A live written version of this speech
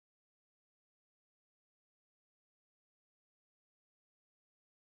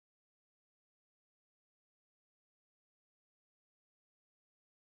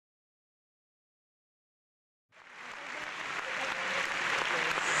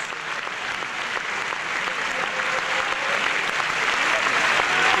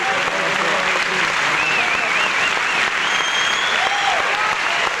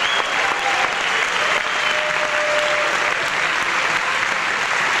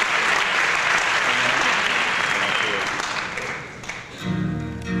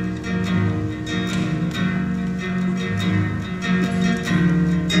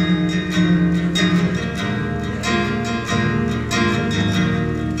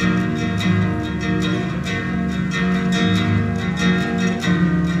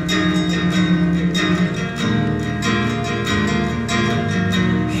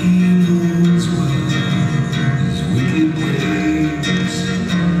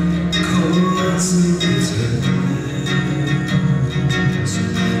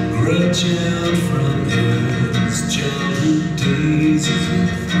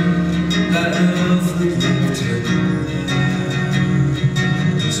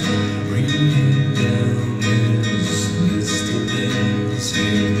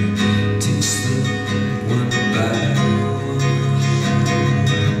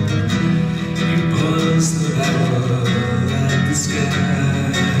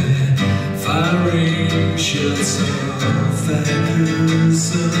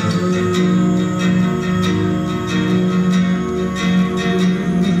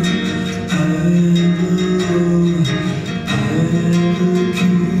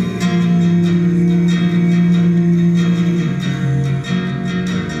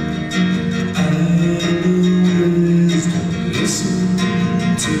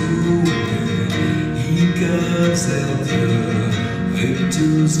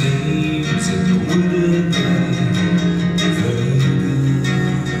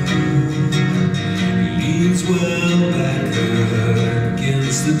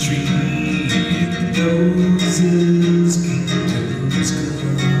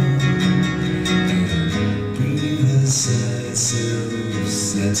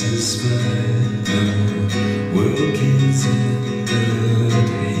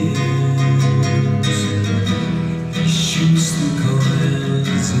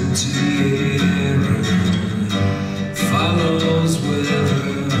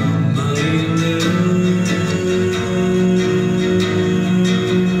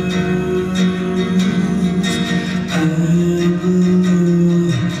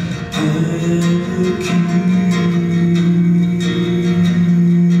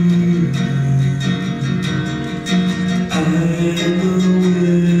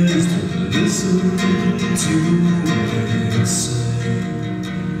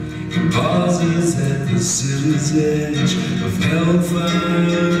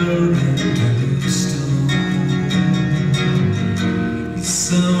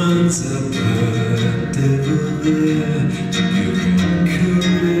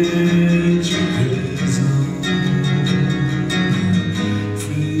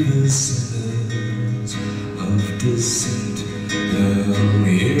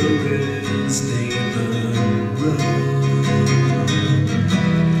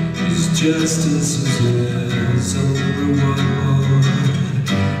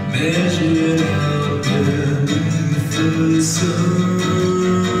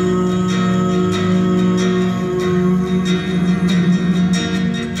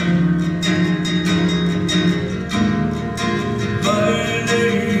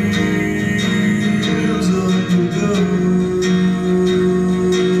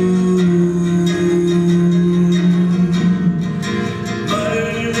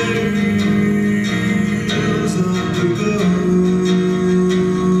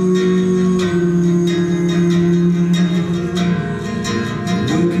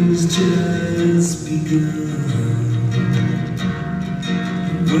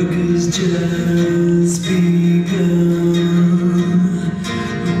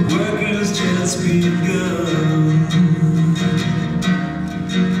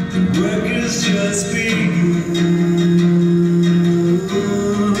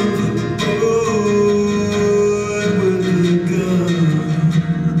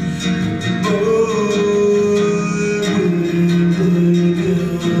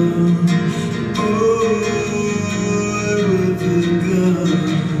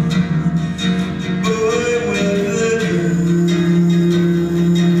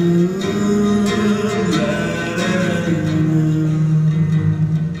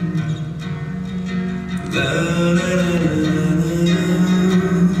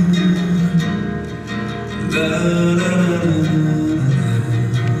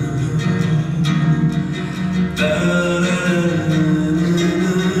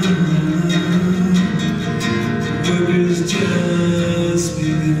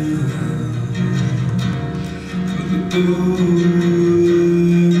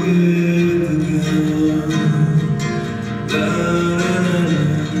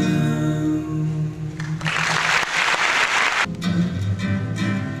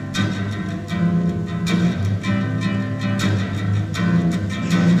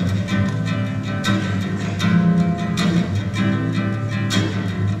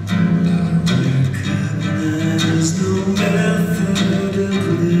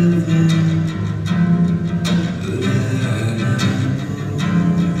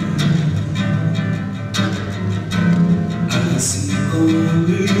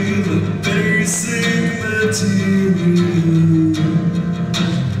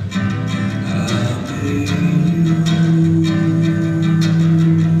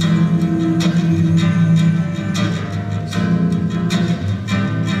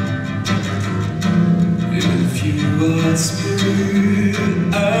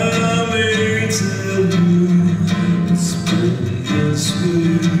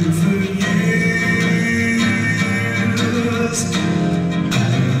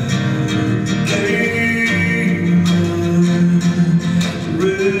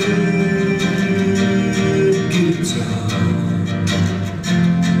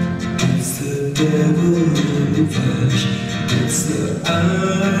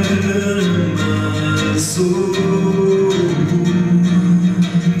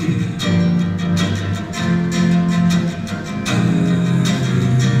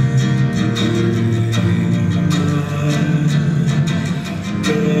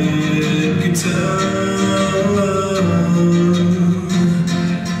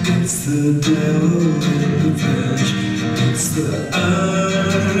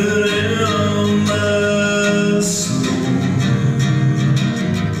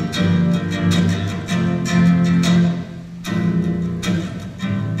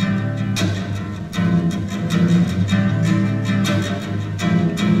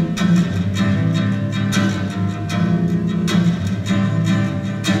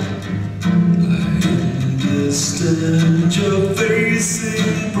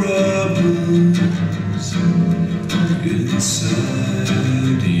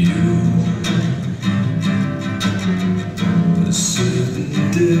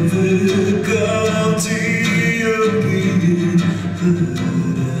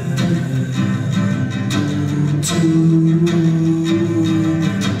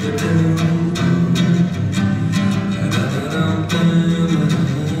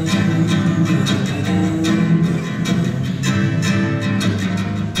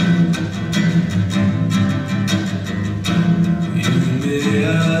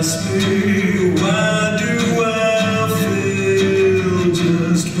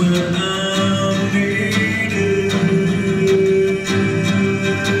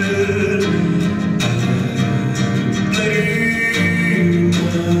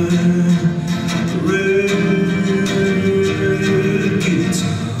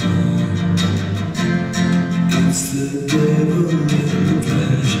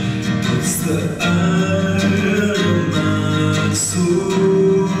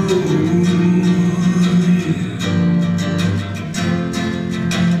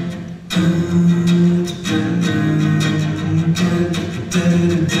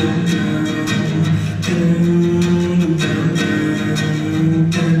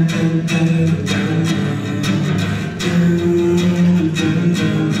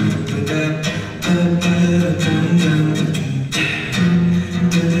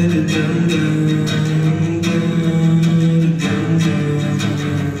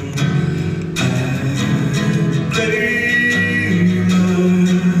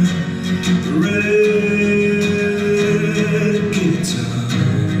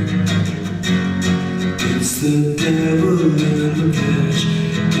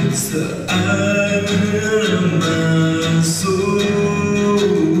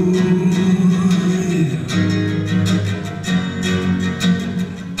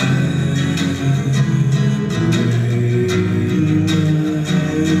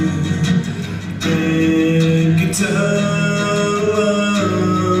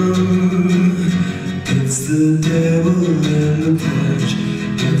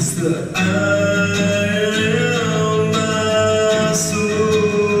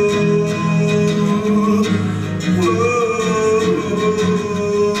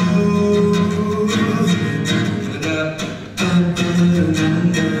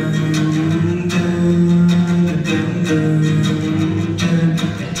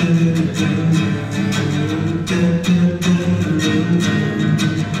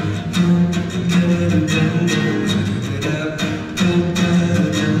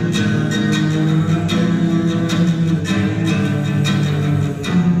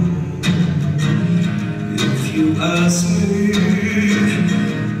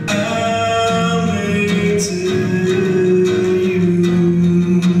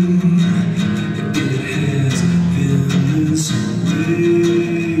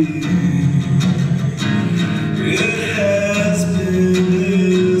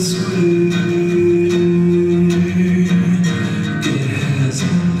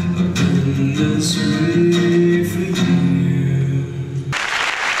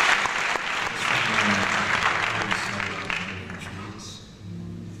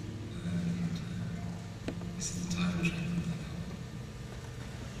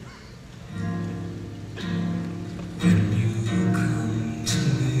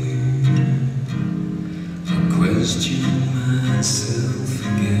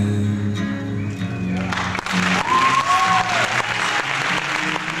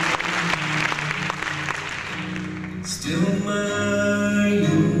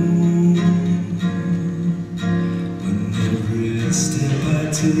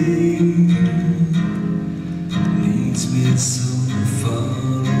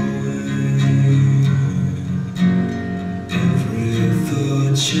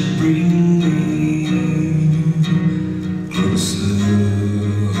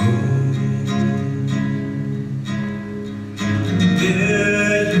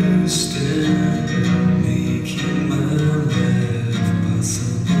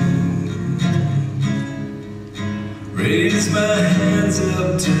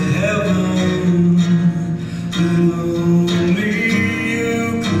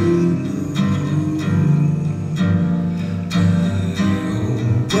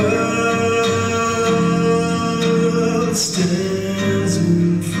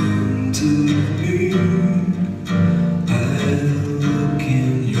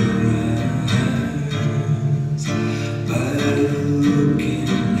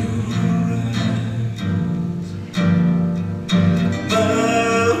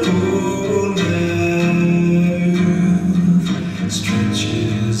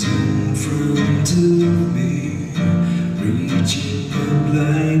stretches in front of me, reaching up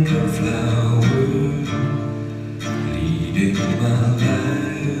like a flower, leading my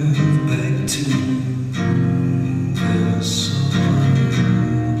life back to the sun.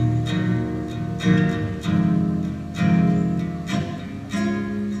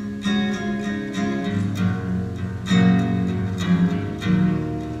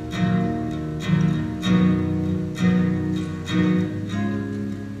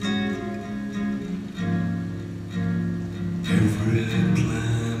 Every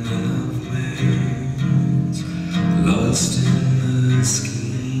plan I've made, lost in the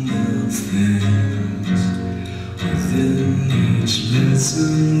scheme of things. Within each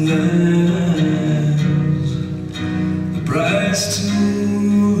lesson lies the price to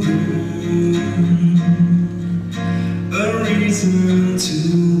learn, a reason to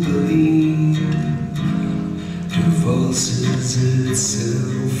believe divorces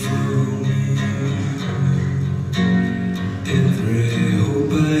itself from me. Every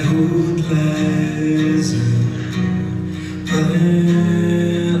hope I hold lies in my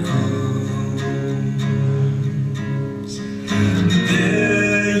arms.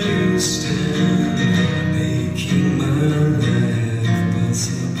 There you stand, making my life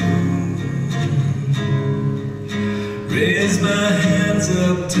possible. Raise my hands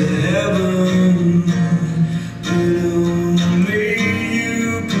up to heaven, but only you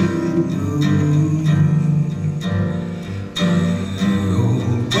could know.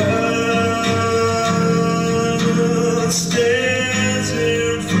 Stands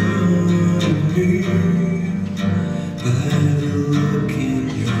in front of me by the look in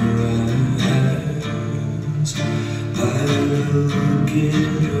your eyes, by the look in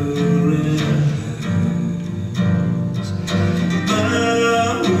your eyes. My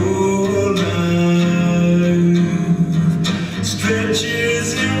whole life stretches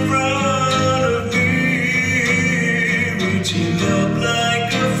in front of me, reaching up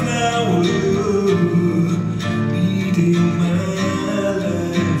like a flower, leading my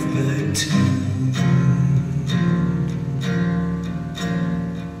life back to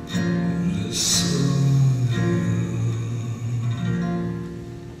the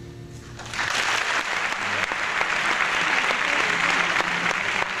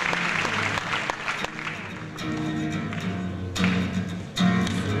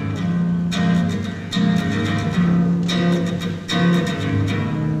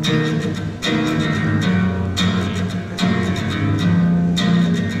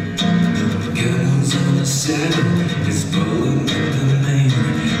sun. He's pulling in the mane.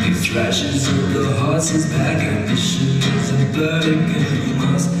 He thrashes up the horse's back. Ambition is a bloody game. He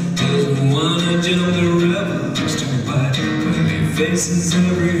doesn't wanna jump the river. It's too wide, but he faces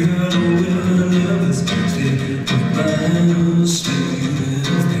every hurdle with a nervous state of mind. Stay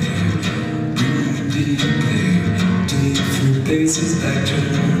with me, breathe deeply, take 3 paces back,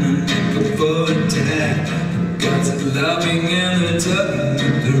 turn and make a forward attack. The gods are laughing and they're tugging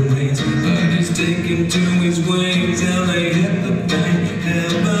at the reins, but he's taken to his wings and they hit the bank.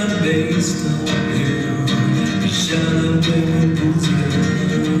 Heaven based on him, he shine up and pulls it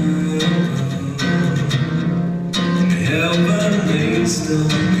off. Heaven based on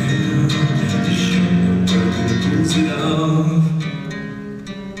him, he shine up and pulls it off.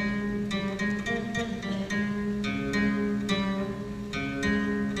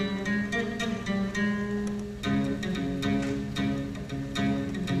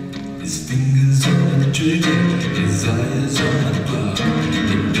 His fingers on the trigger, his eyes on the clock.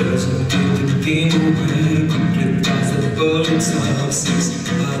 It doesn't give the game away. Quickly past the bullets of 6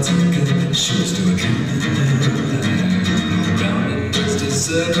 parts of good shows to a criminal life. Round and just a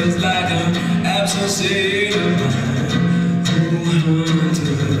circles like an absent of mine. Who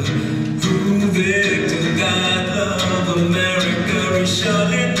hunter, who victim, God love America, he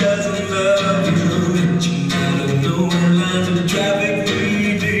surely doesn't love you. Reaching out of no lines of traffic.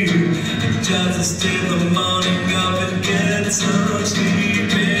 Tries to stay the morning up and get some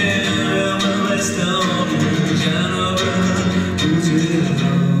sleep in. Well, it's down in January, who's it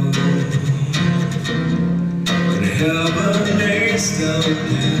all? But heaven is down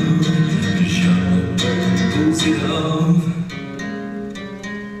there,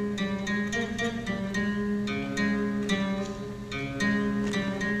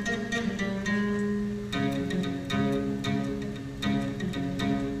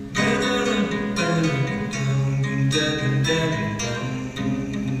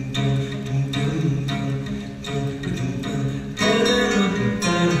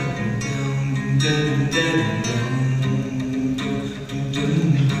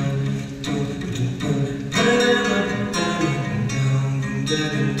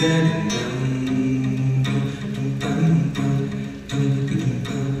 Please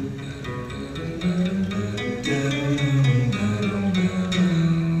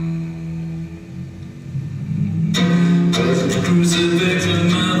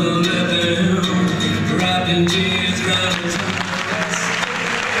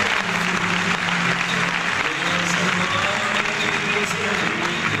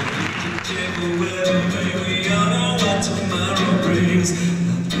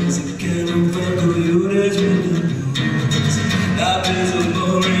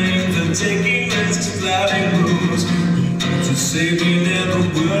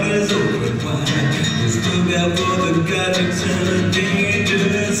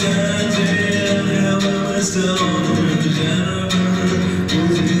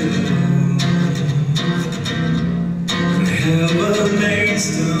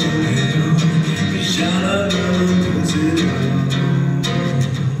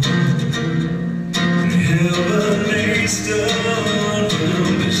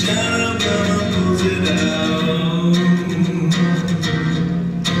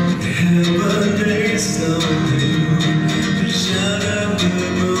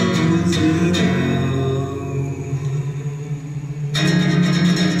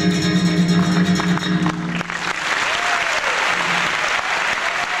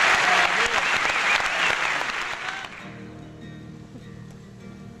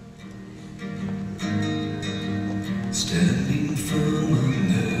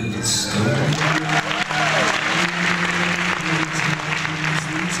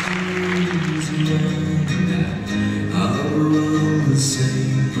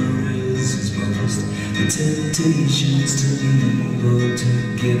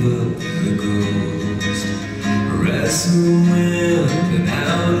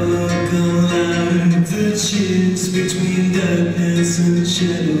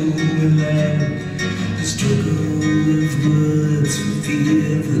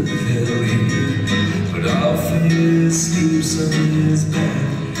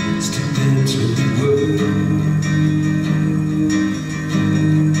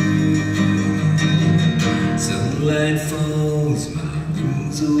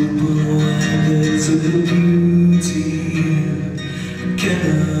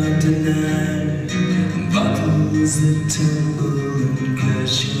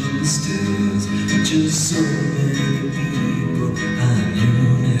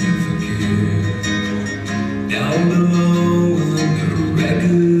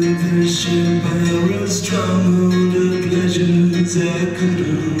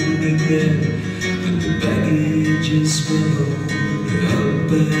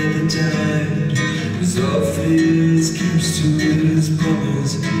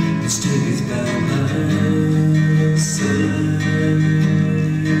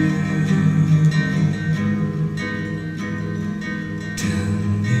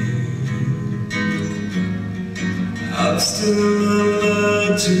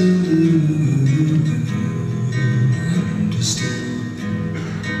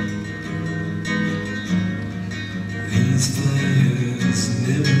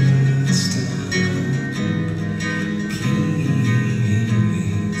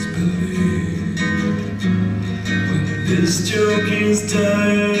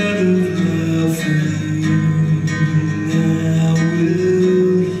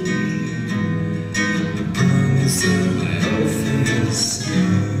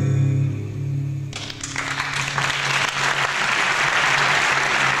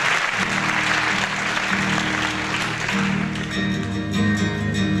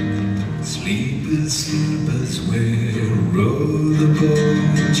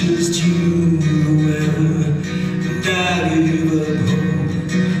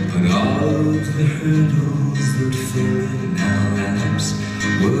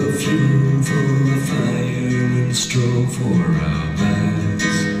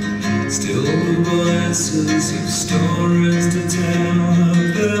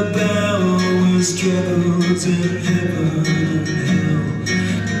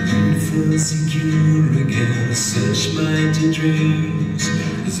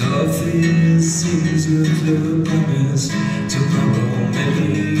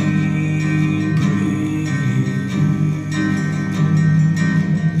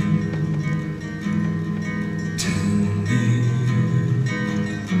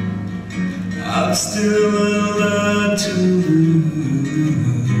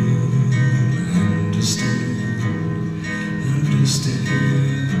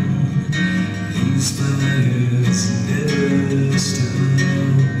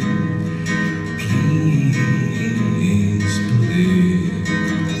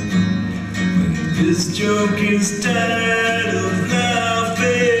this joke instead of laughing.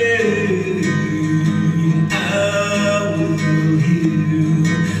 I will hear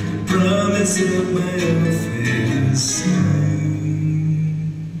the promise of my Orpheus.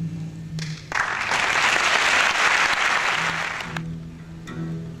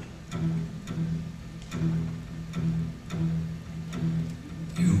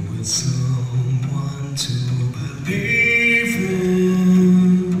 You were someone to believe in,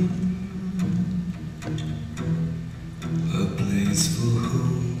 a place for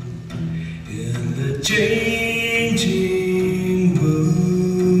hope in the changing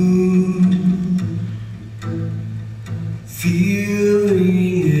world,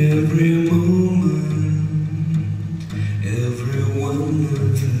 feeling every moment, every one of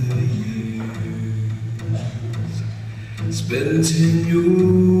the years spent in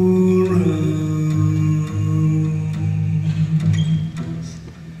your arms.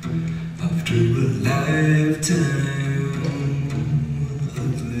 After a lifetime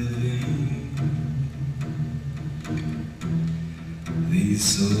of living, these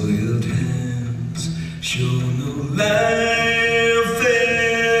soiled hands show no life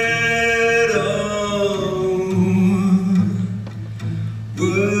at all,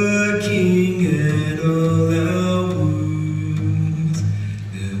 working at all hours,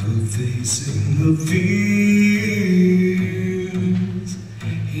 never facing the fears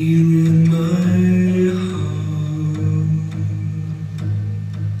here in my heart,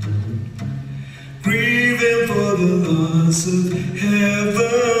 grieving for the loss of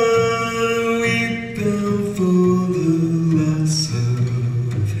heaven, weeping for the loss of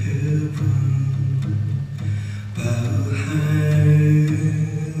heaven, bow high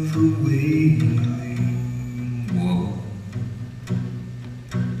the wailing wall.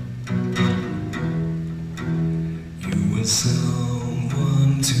 You were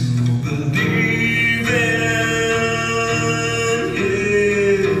someone to believe in,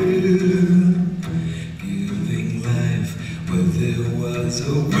 giving life where there was a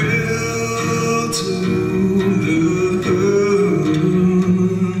will to learn.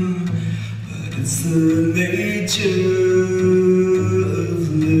 But it's the nature of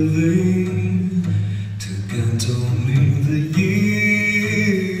living to count only the years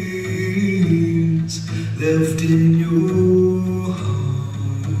left in your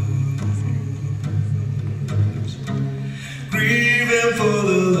heart, grieving for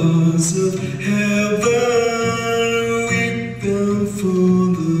the loss of heaven, weeping for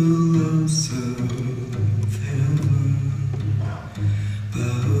the loss of heaven,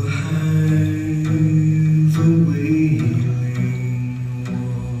 bow high the wailing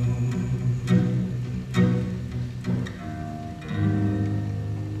wall.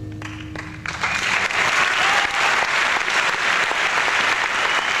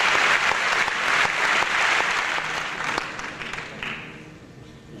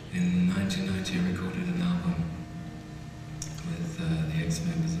 In 1990, I recorded an album with the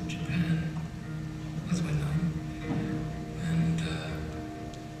ex-members of Japan, as we're known, and it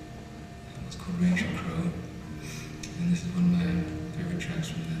was called Rachel Crow, and this is one of my favorite tracks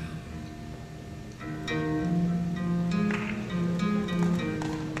from that album.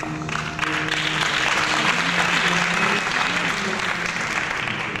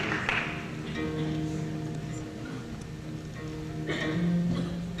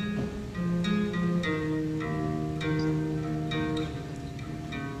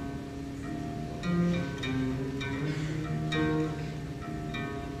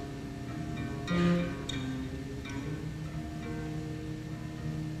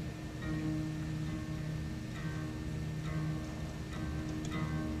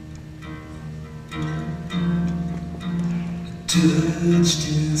 Touched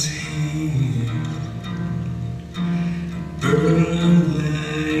his hand, burned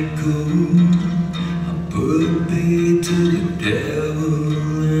like gold. I put bait to the devil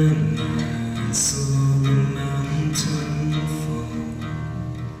and I saw the mountain fall.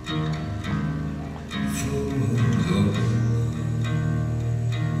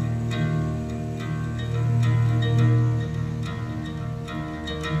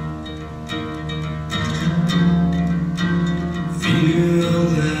 Feel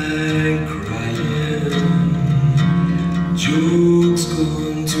like crying, jokes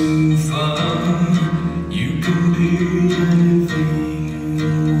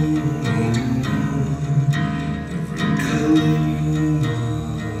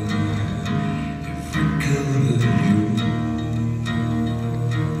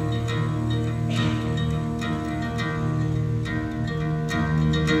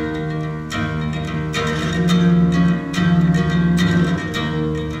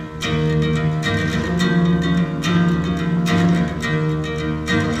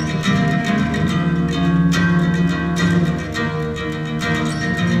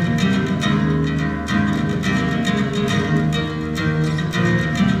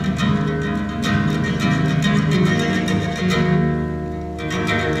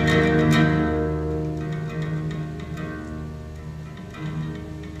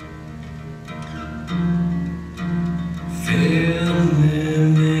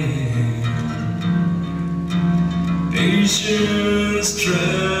patience tried,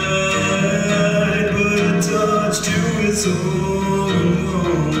 but a touch to his soul and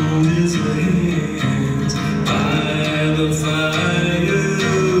warmed his hands by the fire.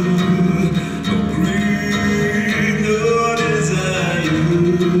 No greed, no desire, no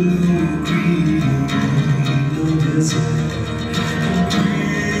greed, no desire, no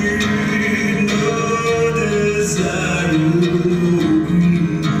greed, no desire, no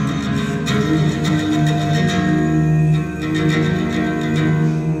greed.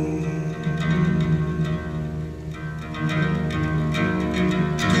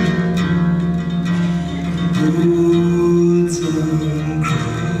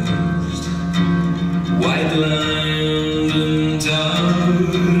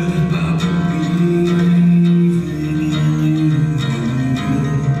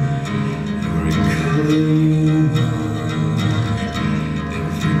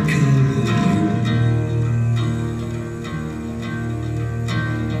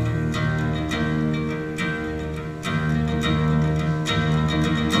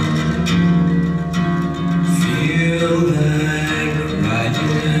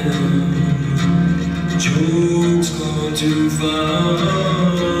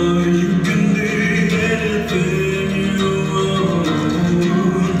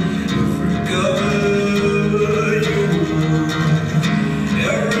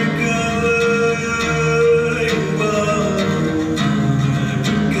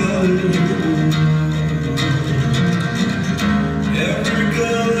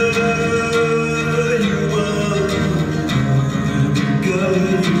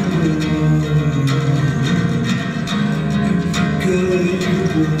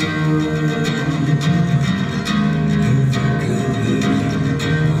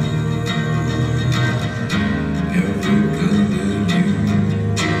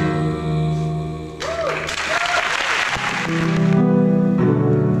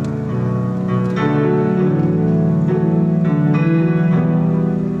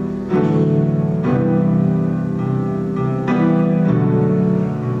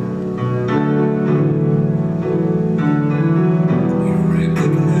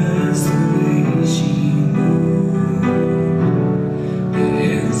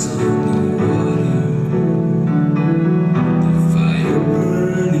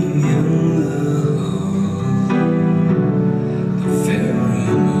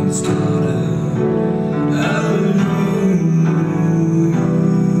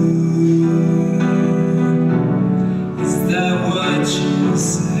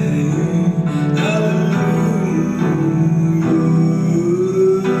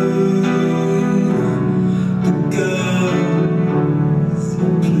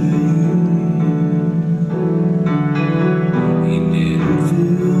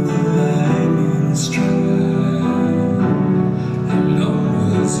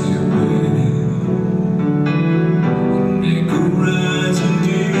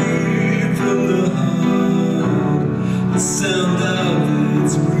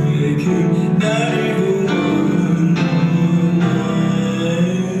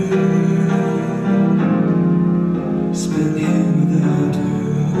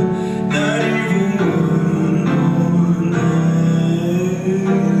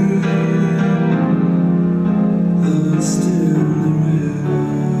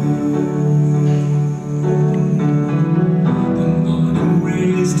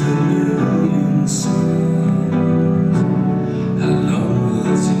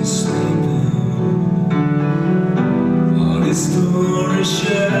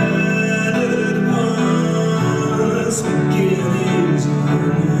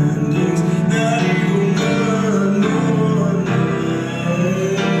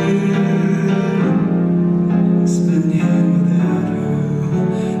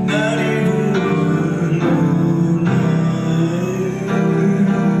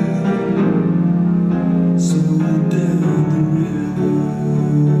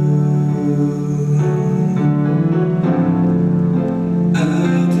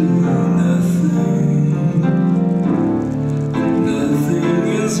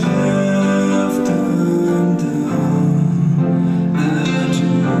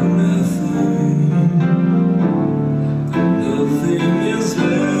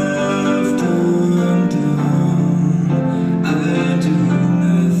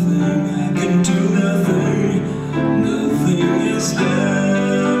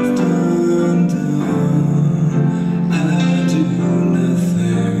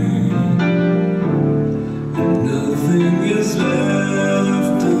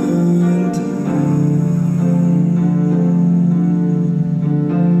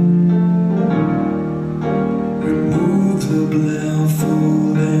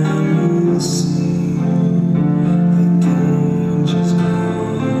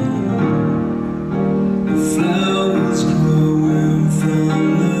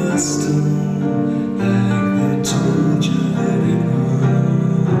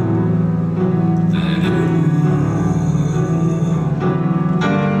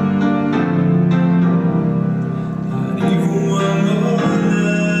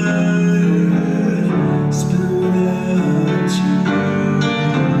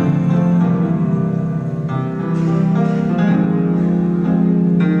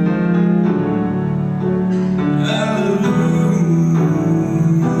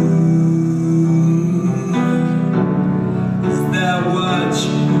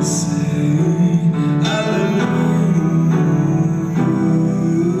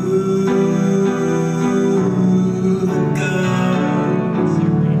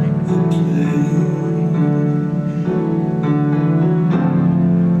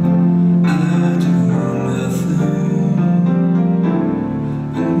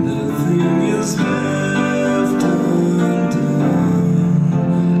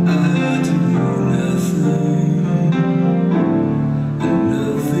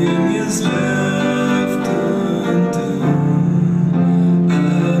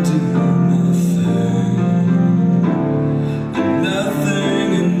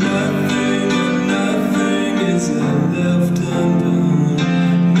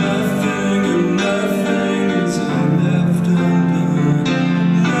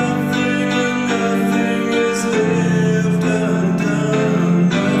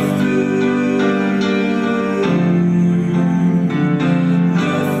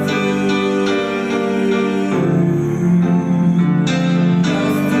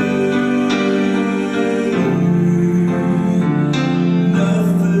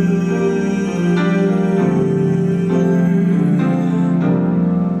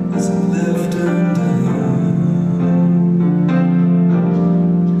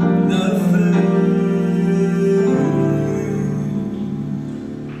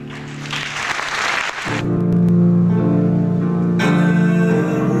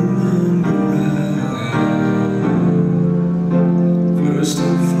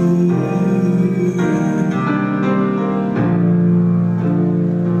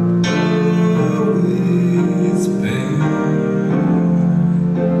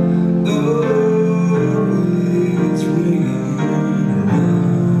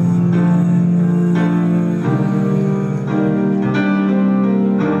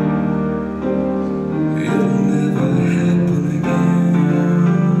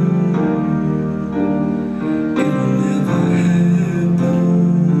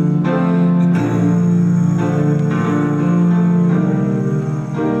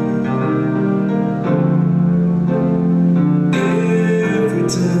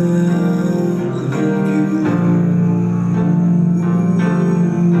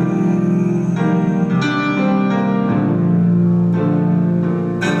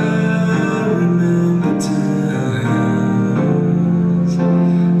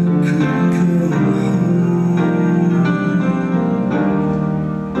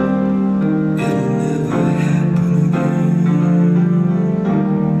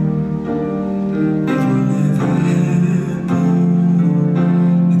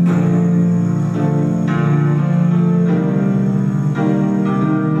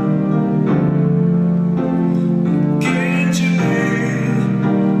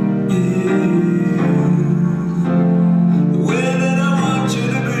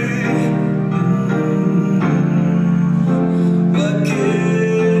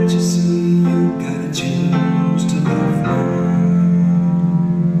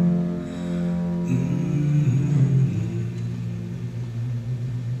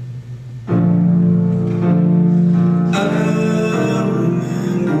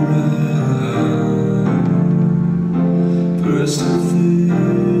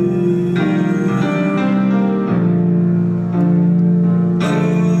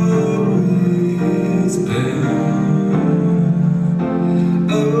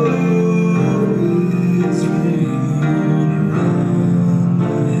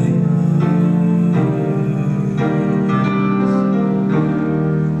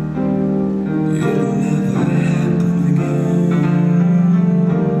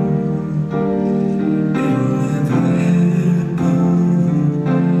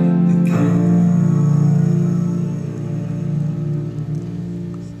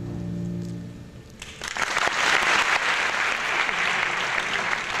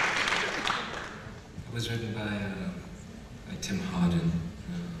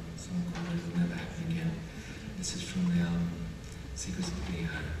 This is from the album Secrets of the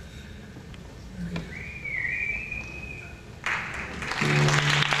Beehive.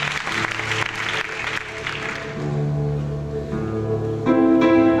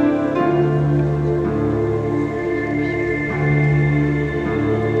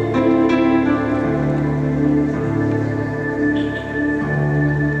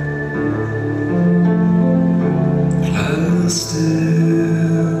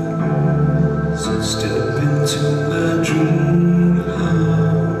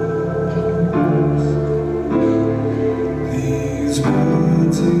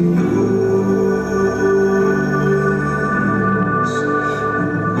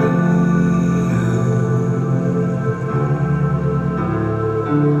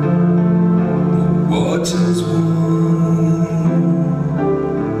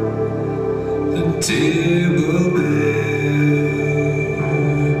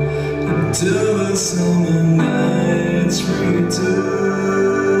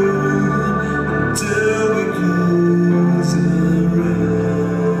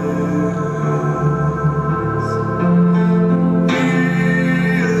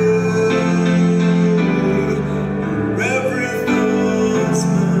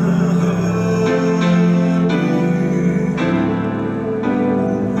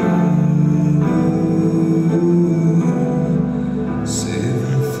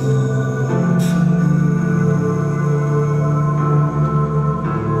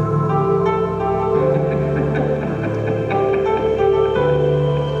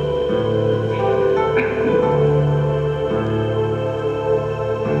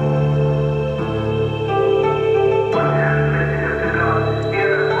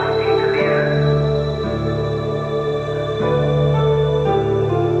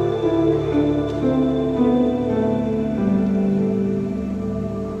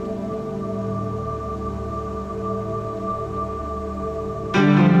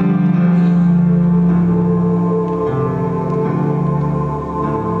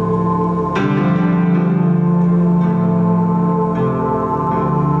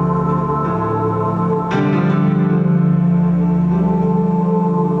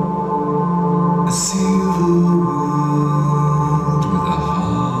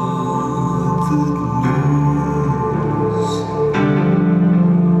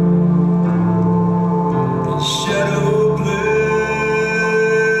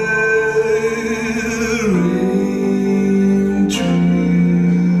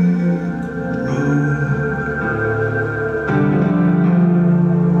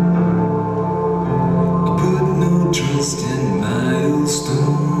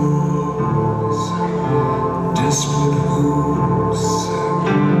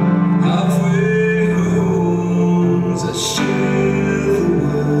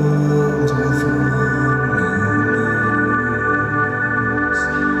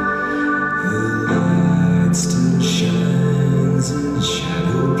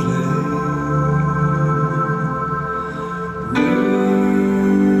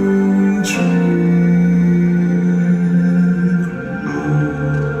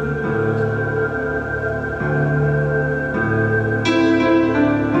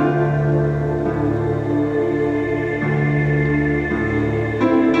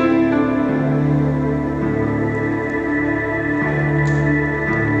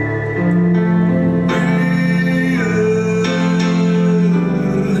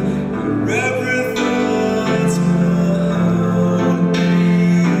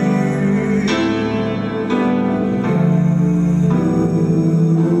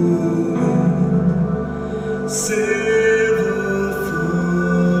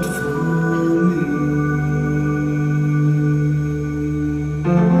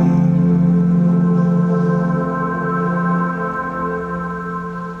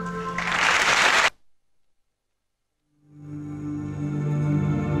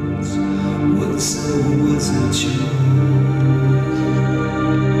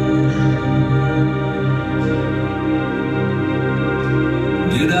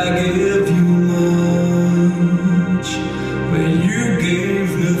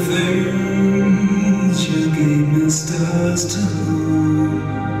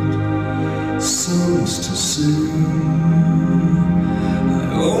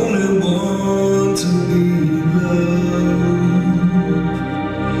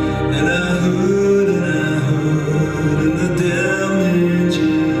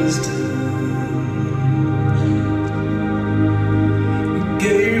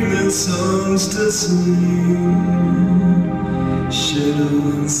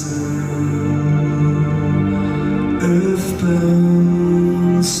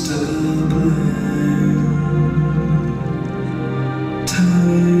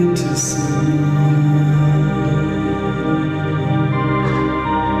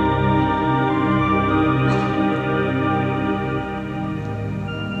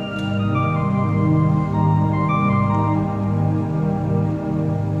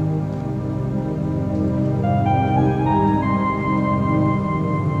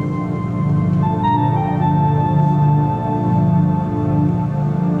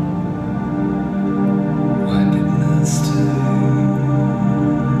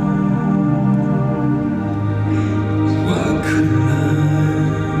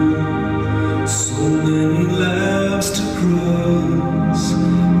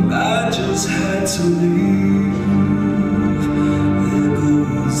 to leave, there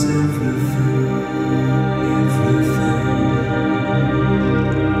goes everything, everything.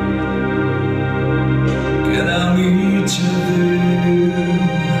 Can I meet you there?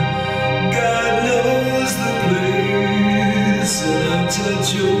 God knows the place, and I'll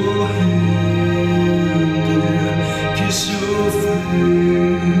touch your hand and kiss your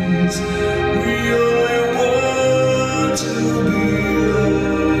face. We only want to be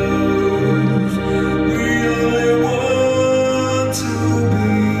loved. We only want to be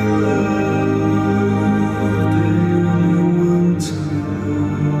loved. They only want to love.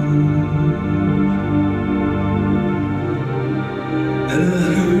 And I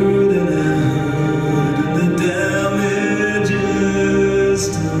heard, and the damage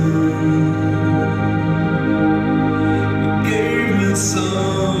is done. You gave me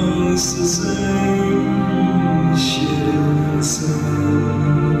songs to sing, shitting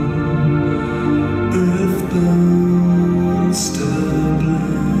sun, earthbound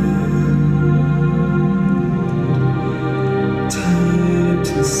starblind, tied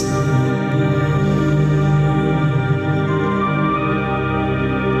to someone.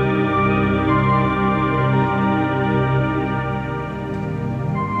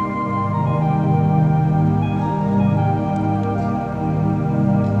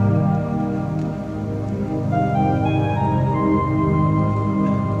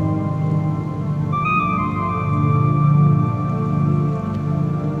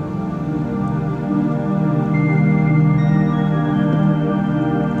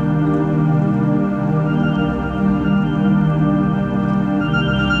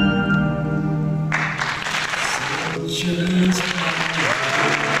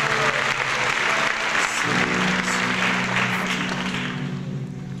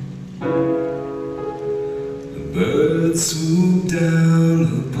 The birds swoop down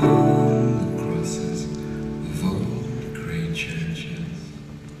upon the crosses of old great churches.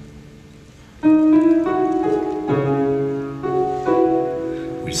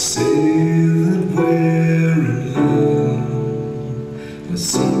 We say that we're in love, but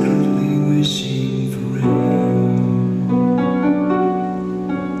secretly wishing for rain.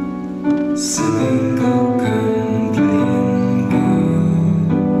 Singing cocoon, playing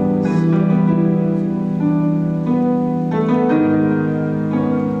games.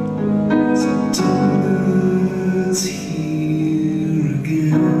 September's here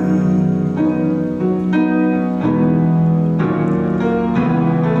again.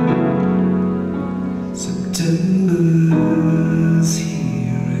 September's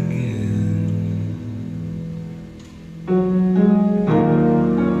here again.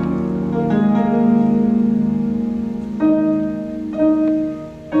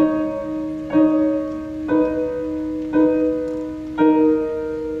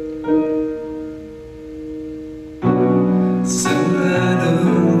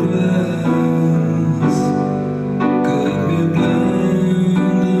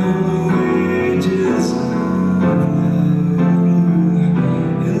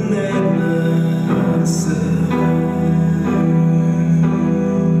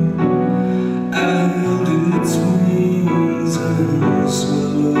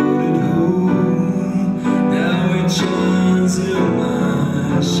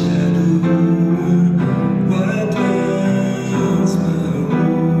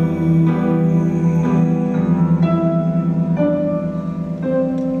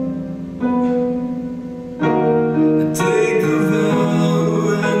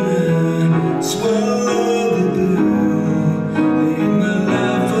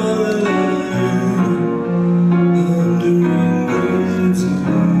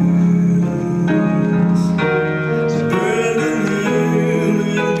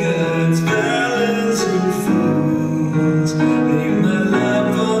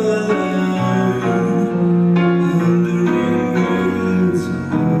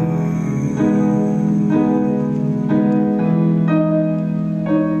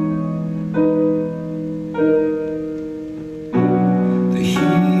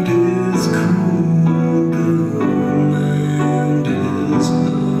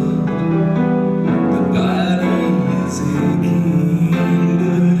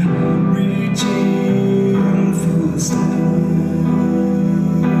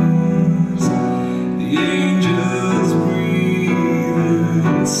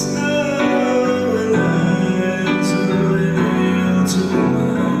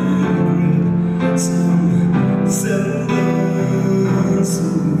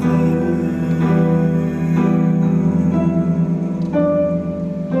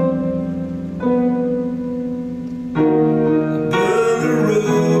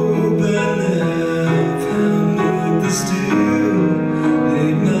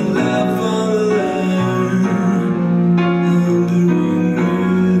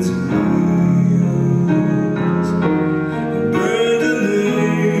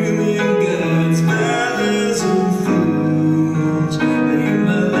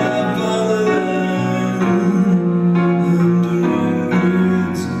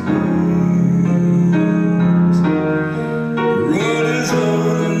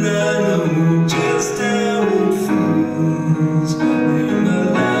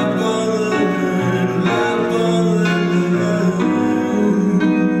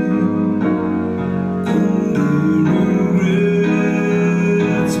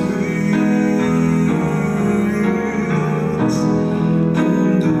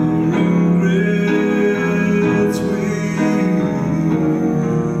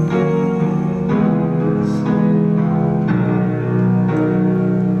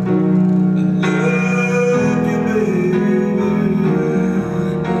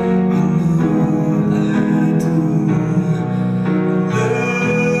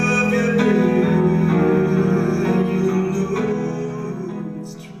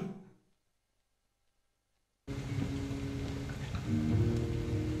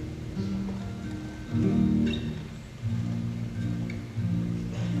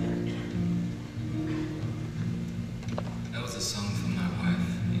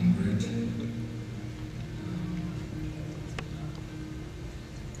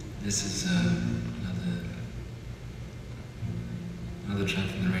 This is another track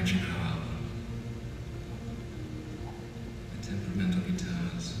from the Ranging Crow album. The temperamental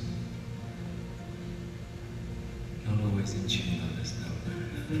guitars, not always in tune on this note.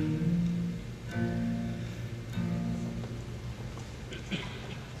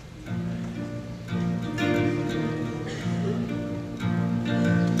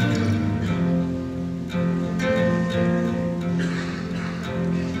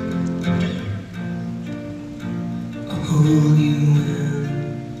 Hold you in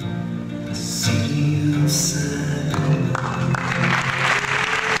a sea of sand.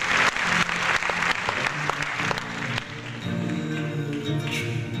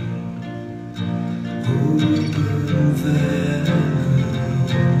 Open valve.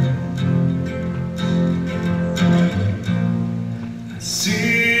 I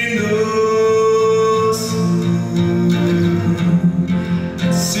see no sun. I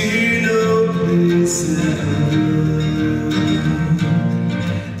see no place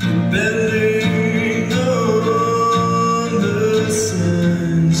bending on the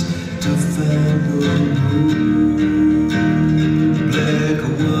signs to find the road.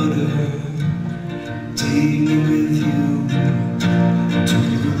 Blackwater, take me with you to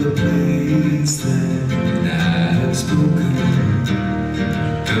the place that I have spoken.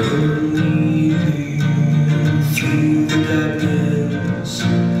 Come lead me through the darkness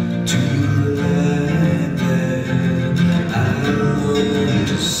to the light that I long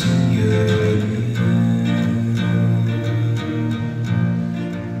to see.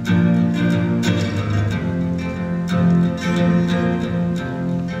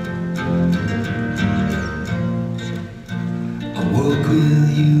 Walk with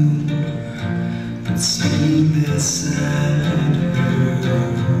you, but sleep beside her.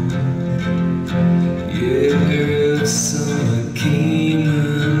 Yeah, if summer came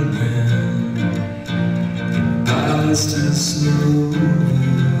and went, it passed us over.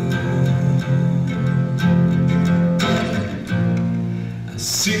 I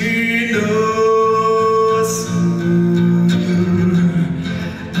see no sun,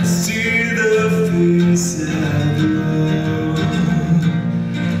 I see the face I love.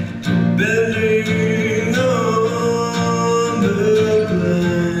 Bending on the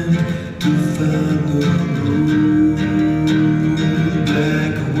blind to find the road.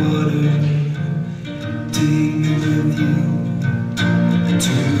 Blackwater, take me with you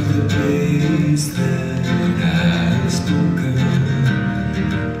to the place that I have spoken.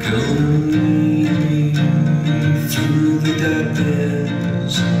 Come lead me through the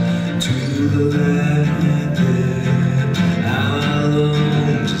darkness to the light that I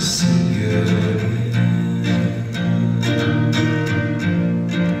long to see.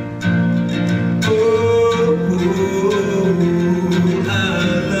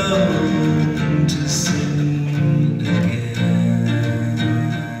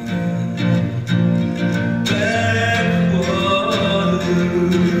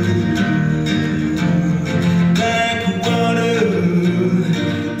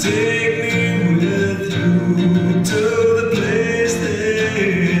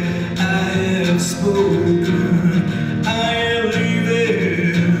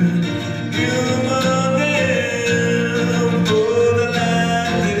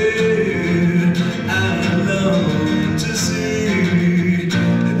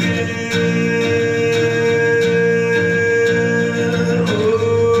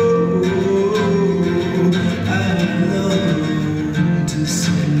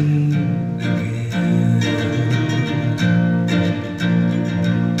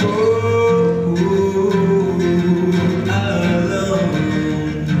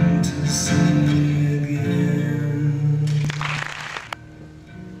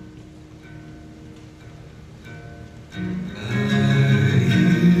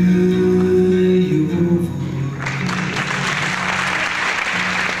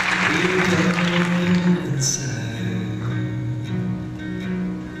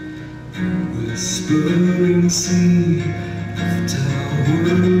 Whispering sea of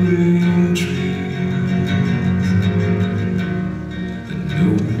towering trees, but no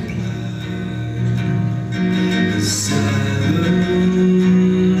reply. The silence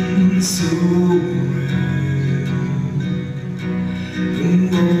so rare. The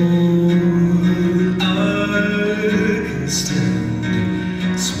more I can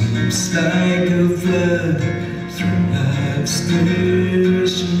stand sweeps like a flood through life's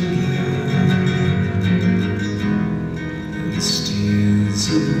ocean blur. Steals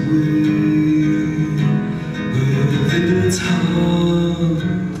away with its heart.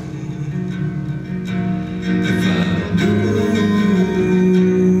 If I knew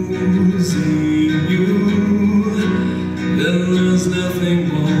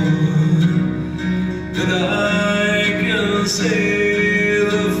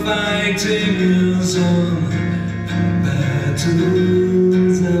fighting is on,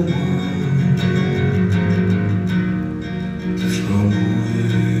 battles I won. Throw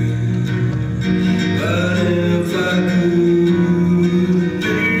away, but if I could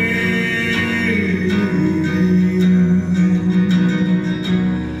leave,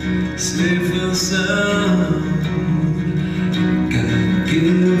 safe and sound,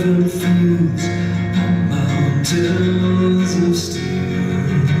 God-given fields on mountains of steel.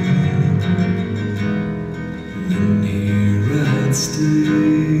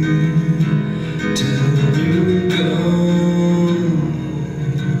 Stay till you're gone.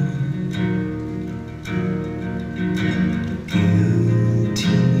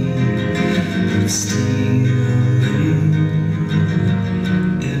 Guilty of stealing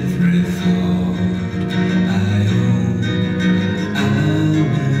every thought I own. I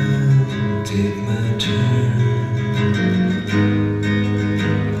will take my turn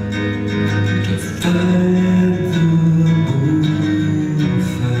to fight the bullfight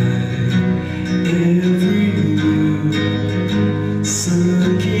everywhere,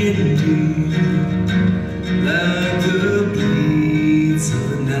 sunk in deep like the bleeds of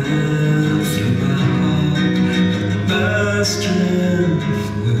a knife through my heart. My strength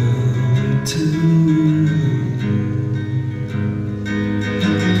will return to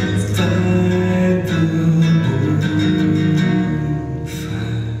fight the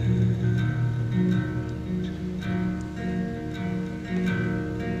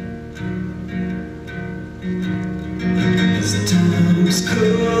as times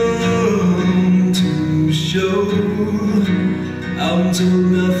come to show I'm told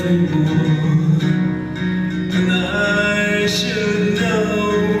nothing more, and I should know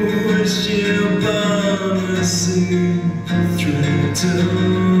a ship on the sea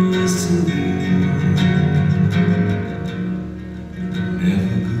threatens to leave,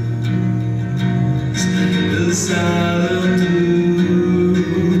 never goes the silent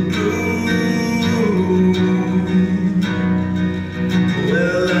blue.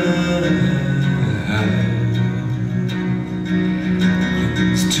 Well,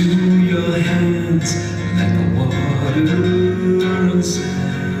 close to your hands like a water and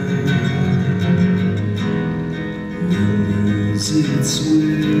sand will lose its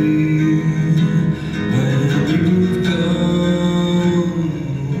way when you've gone.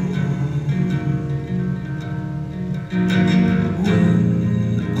 When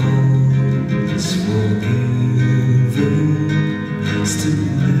all is forgiven, still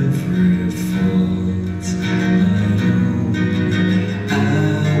every fault's my own. I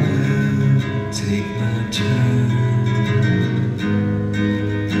will take my turn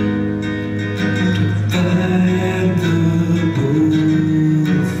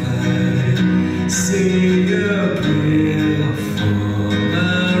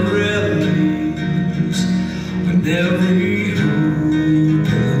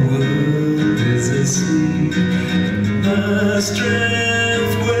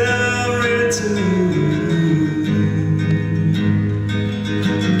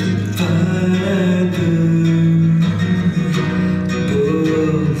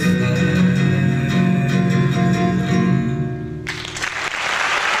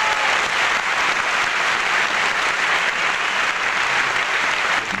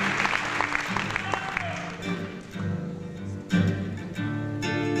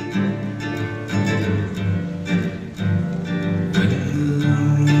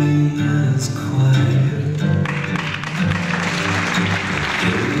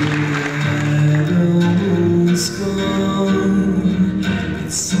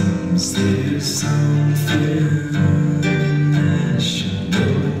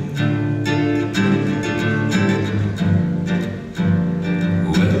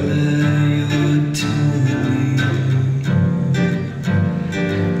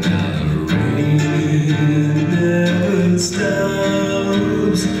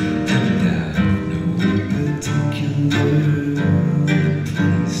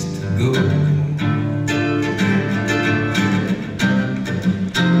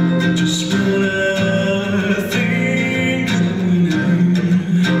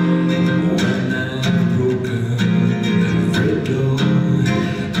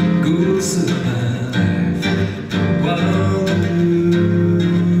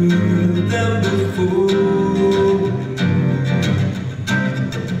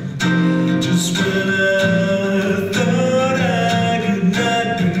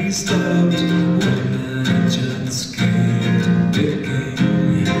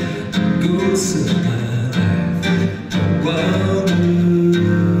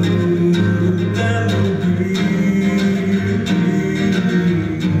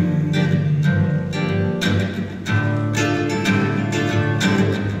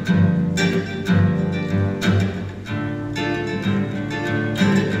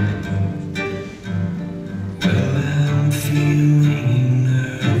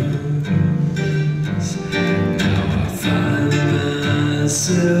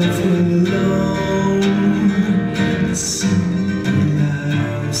myself alone. The simple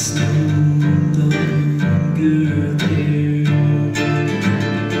life's no longer there.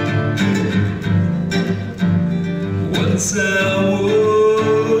 Once I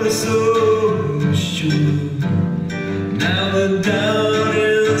was so sure, now the doubt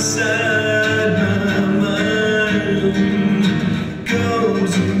inside my mind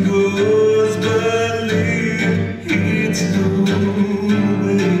comes and goes, but leads nowhere.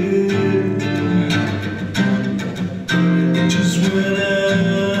 Just when I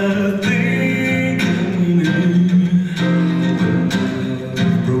think I'm winning, when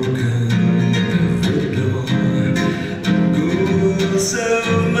I've broken every door, the ghosts of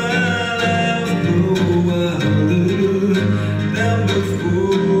my life grow wilder than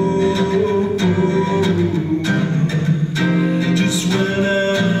before. Just when I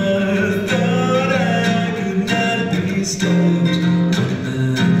thought I could not be stopped, when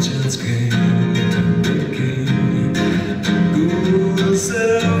my chance came, it came. The ghosts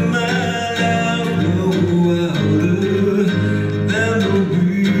of my life grow wilder than the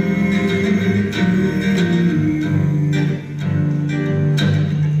wind.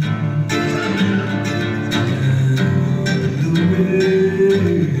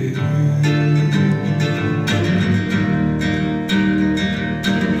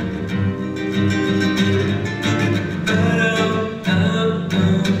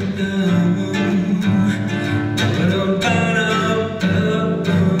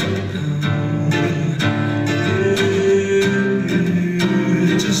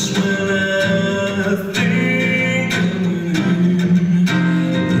 Just when I think I'm winning,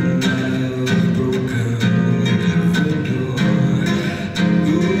 when I've broken every door,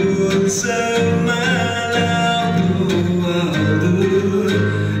 the ghosts of my life grow wilder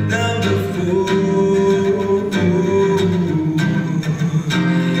than before.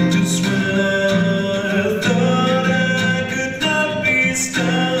 Just when I thought I could not be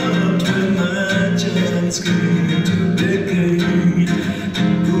stopped, when my chance came to begin,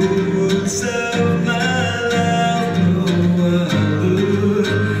 the ghosts of my life grow wilder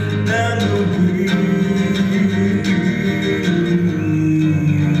than the wind.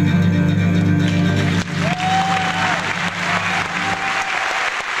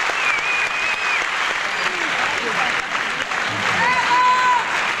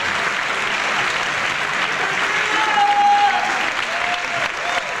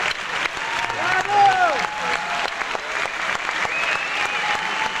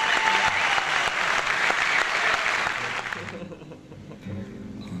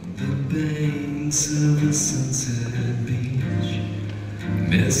 The banks of a sunset beach,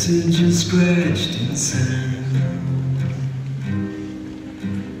 messages scratched in sand.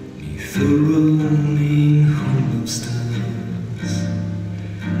 Neath the roaming home of stars,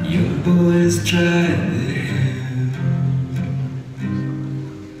 young boys try their hand.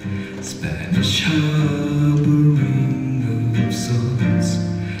 Spanish harboring of sorts,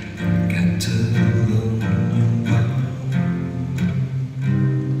 Catalonian bars.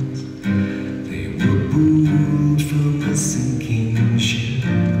 They were pulled from a sinking ship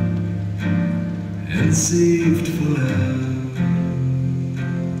and saved for life.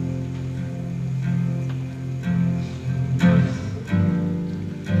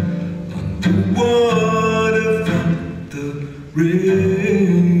 On the waterfront, the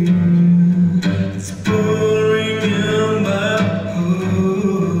rain is pouring in my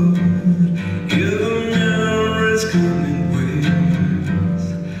heart. Hear the memories coming waves,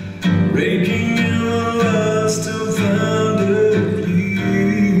 raking in the lust of founder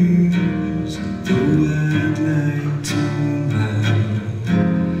leaves. Though I'd like to mind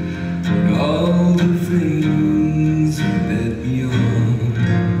all the things that led me on,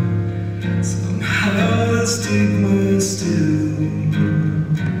 somehow the stigma still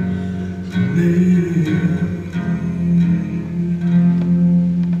remains.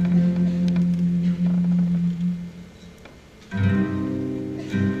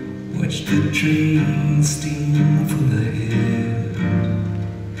 Watch the train steam full ahead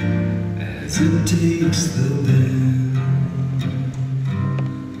as it takes the bend.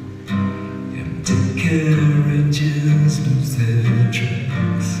 Empty carriages lose their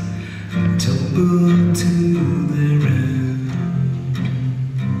tracks and tumble to their end.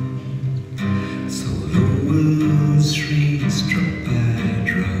 So the world shrinks drop by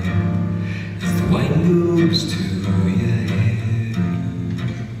drop as the wine goes to your head.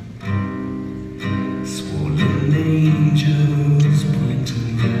 Swollen angels point to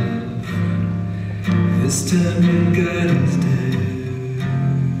love. This time your God is dead.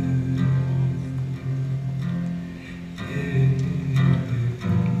 Yeah.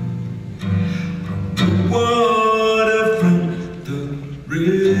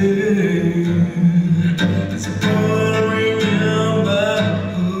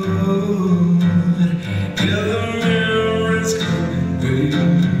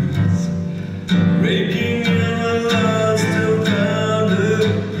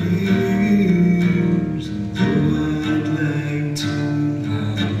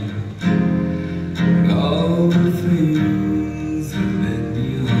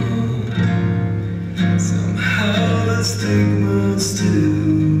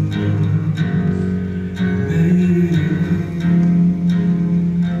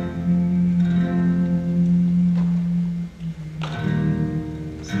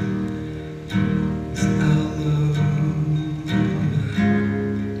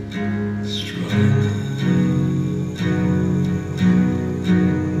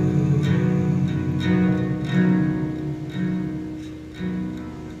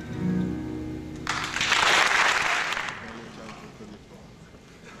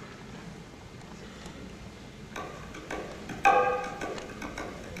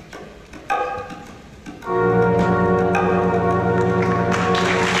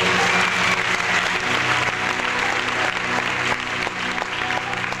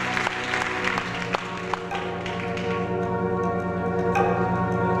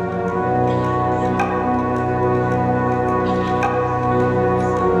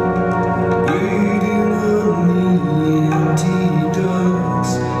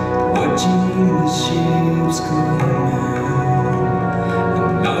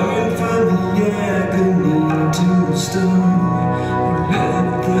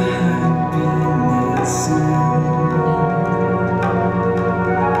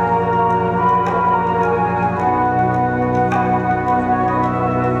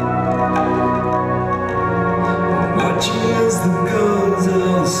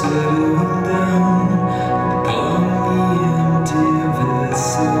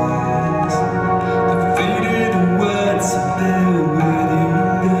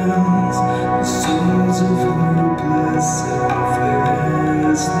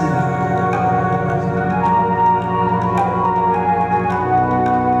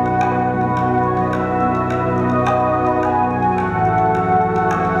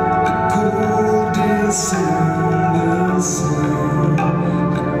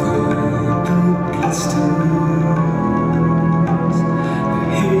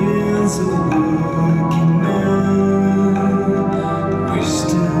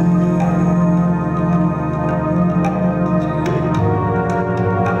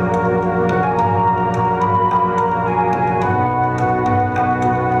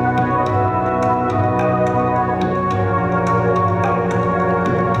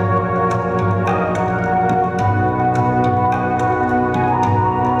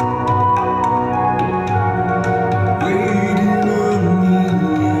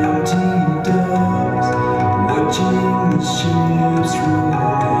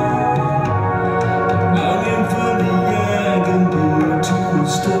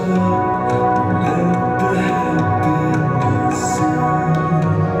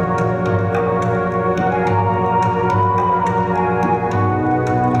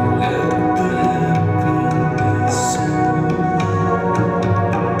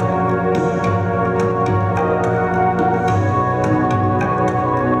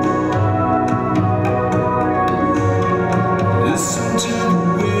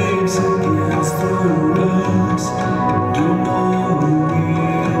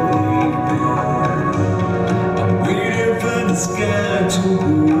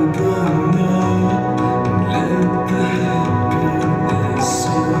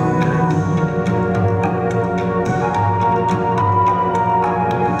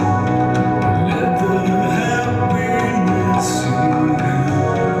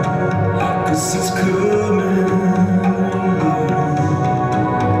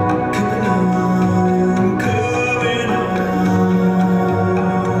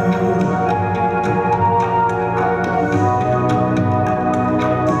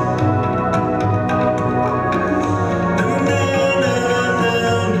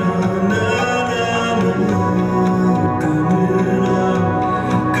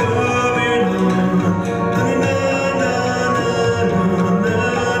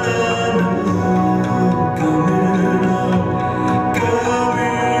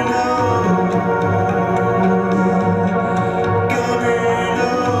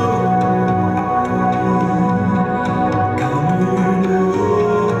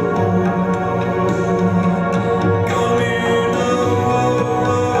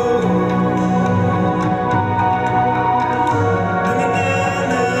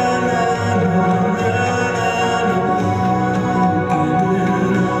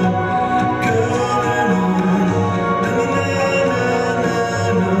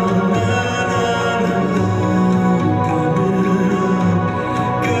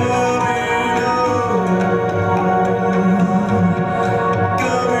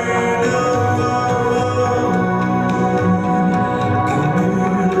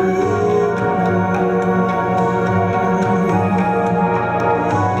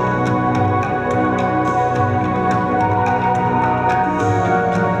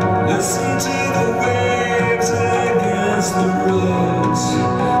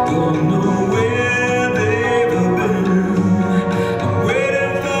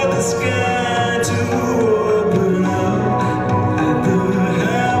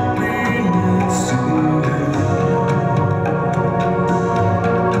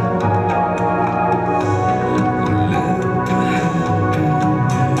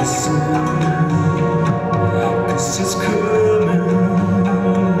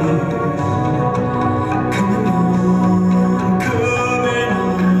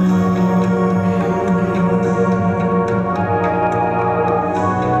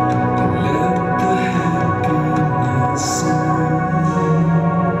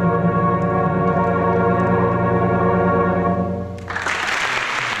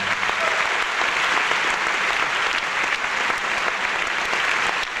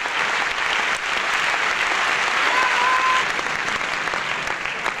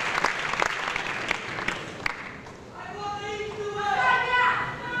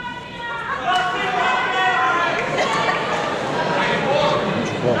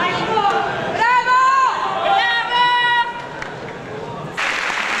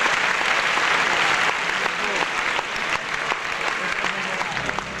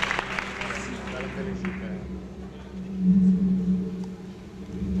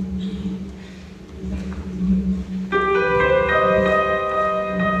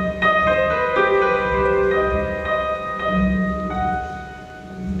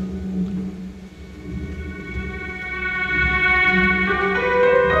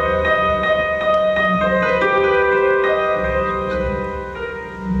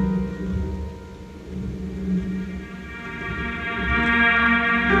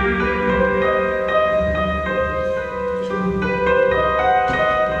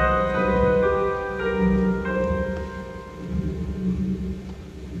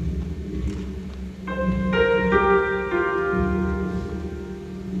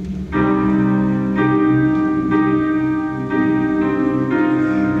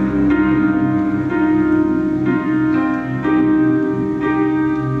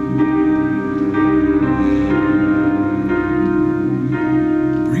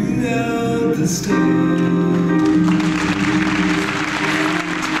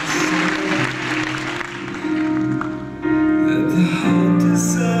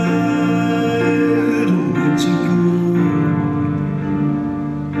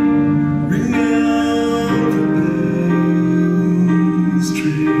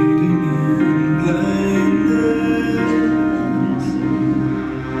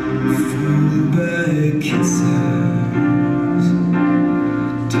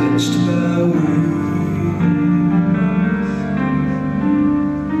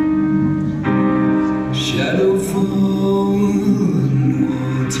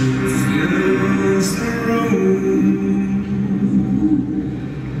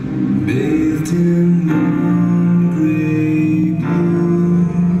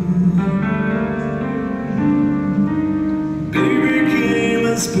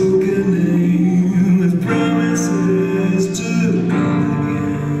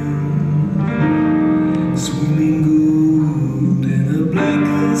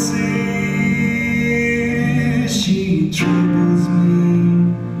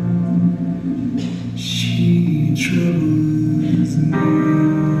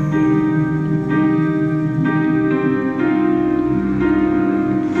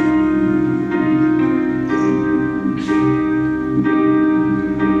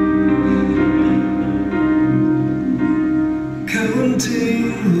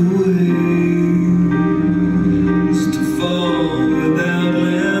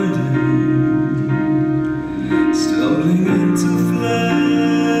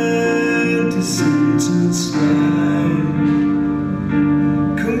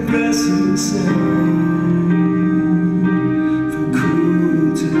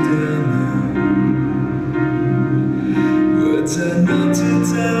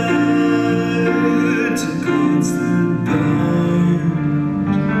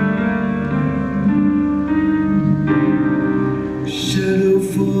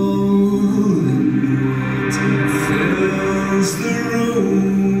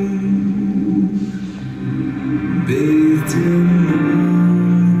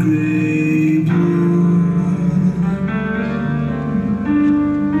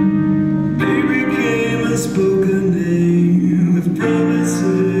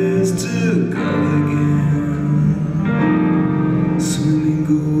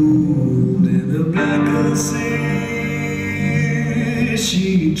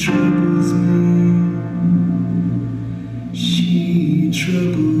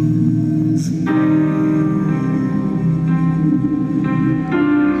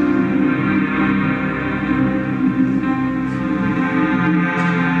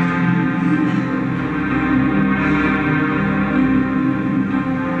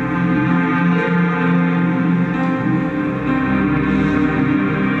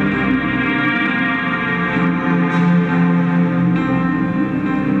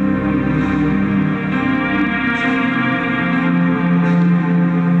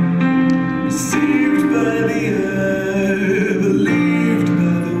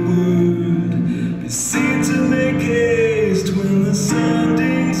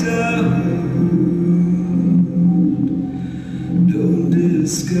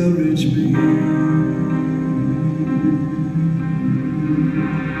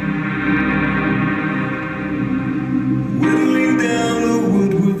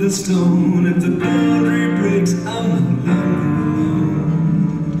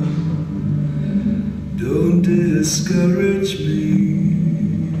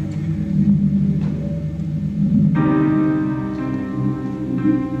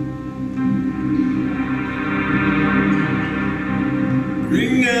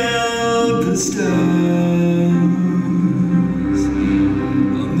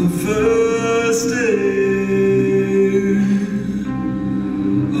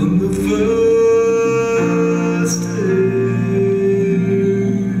 On the first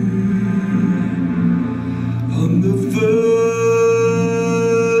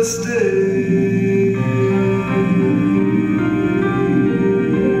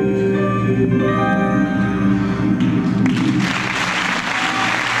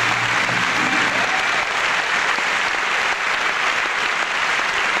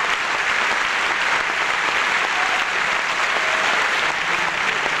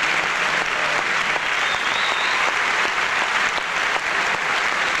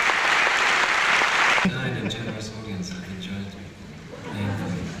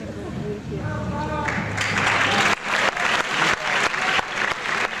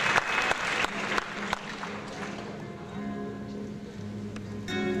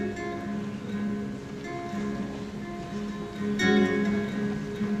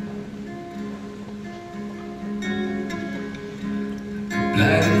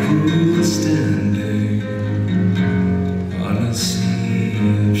black pool standing on a sea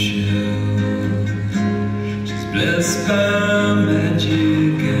of shells. She's blessed by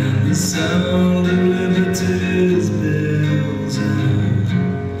magic and the sound of liberty's bells. I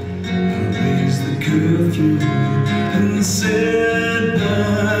raise the curfew and sit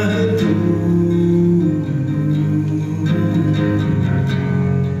by her door.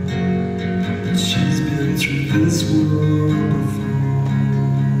 She's been through this war before.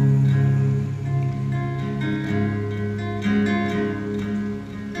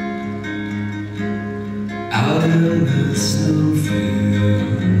 Out in the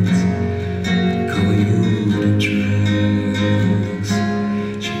snowfields, coyote tracks.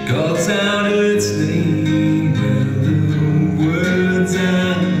 She calls out its name with the words I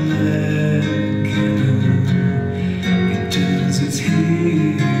can. It turns its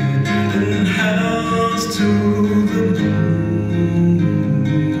head and howls to the moon.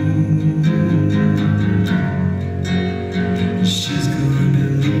 She's going to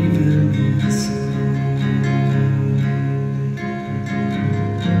leave in this.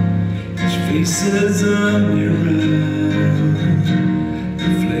 Faces a mirror,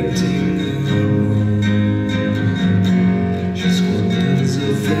 reflecting the room. She squanders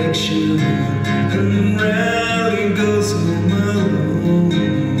affection and rarely goes home alone.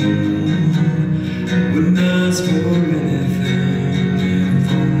 I wouldn't ask for anything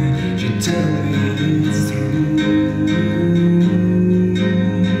if only she'd tell me it's through.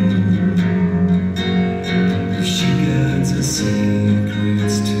 If she guards her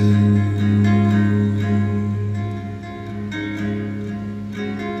secrets too.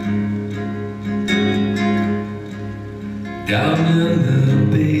 Down in the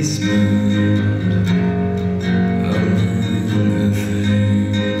basement, among the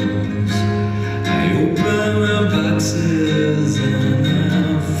things, I opened the boxes and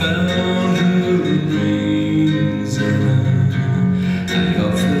I found her rings. And I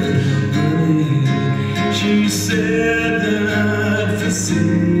offered her money. She said that I'd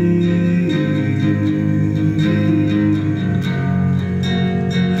foresee.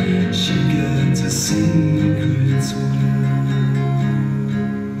 She got to secrets.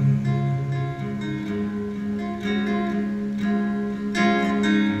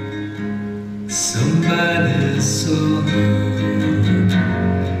 Somebody saw her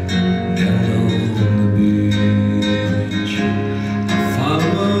down on the beach. I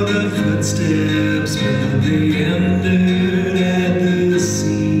followed her footsteps, but they ended at the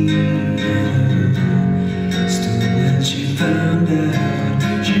sea. Still when she found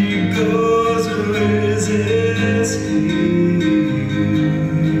out, she goes and raises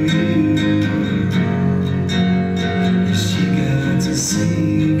she got to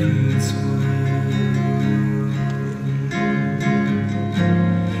secrets.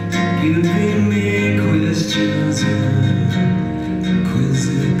 Giving me questions and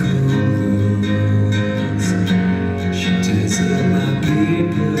quizzical looks. She takes up my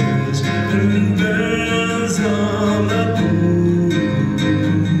papers and burns all my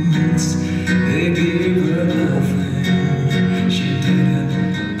books. They gave her nothing she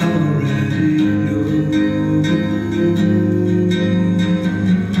didn't already know.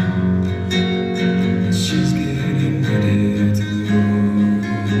 She's getting ready to go.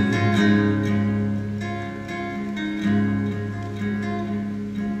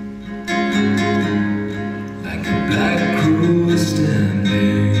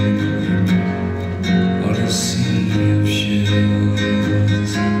 Standing on a sea of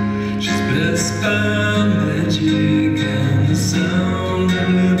shells. She's blessed by magic and the sound of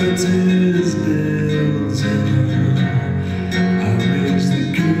liberty's bells. I raise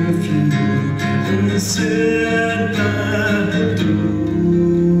the curfew and sit by her door.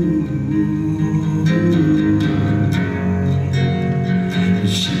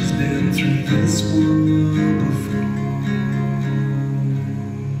 She's been through this war before.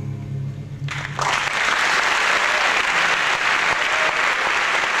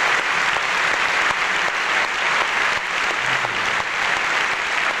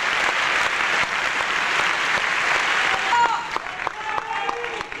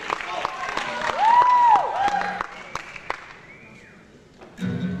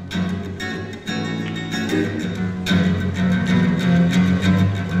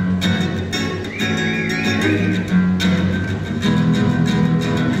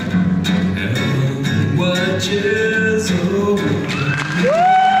 Watches over.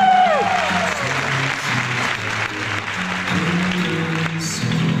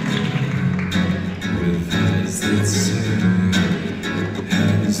 With eyes that say,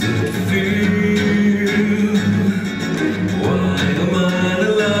 hands that feel. Why am I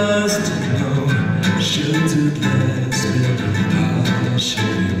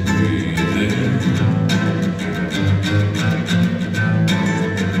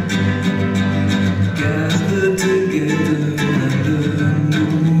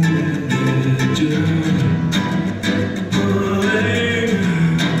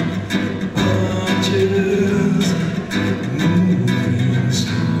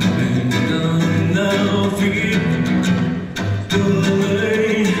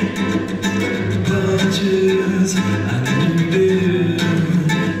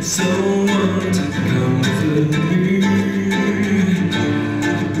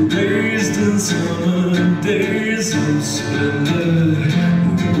in summer days of splendor.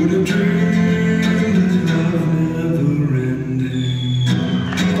 Who would have dreamed of love never ending?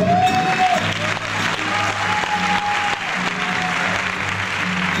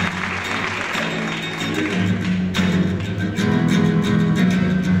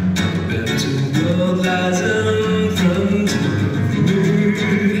 Better world lies in front of me.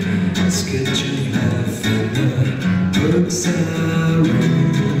 A sketch of life in the books I read.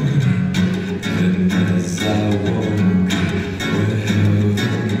 And as I walk where heaven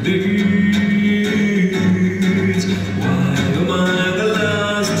leads, why am I the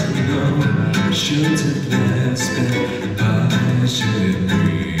last to know? Sheltered life spent passionate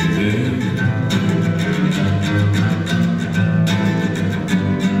breathing.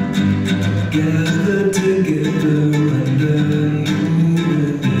 Gathered together under new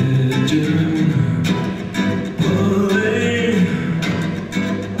religion, pulling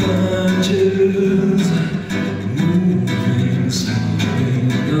bunches, moving slowly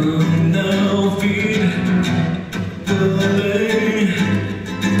on our feet, pulling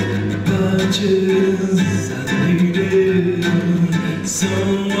bunches. I needed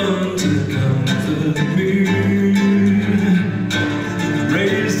someone to comfort me.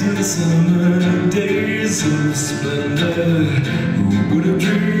 Raised in summer days of splendor,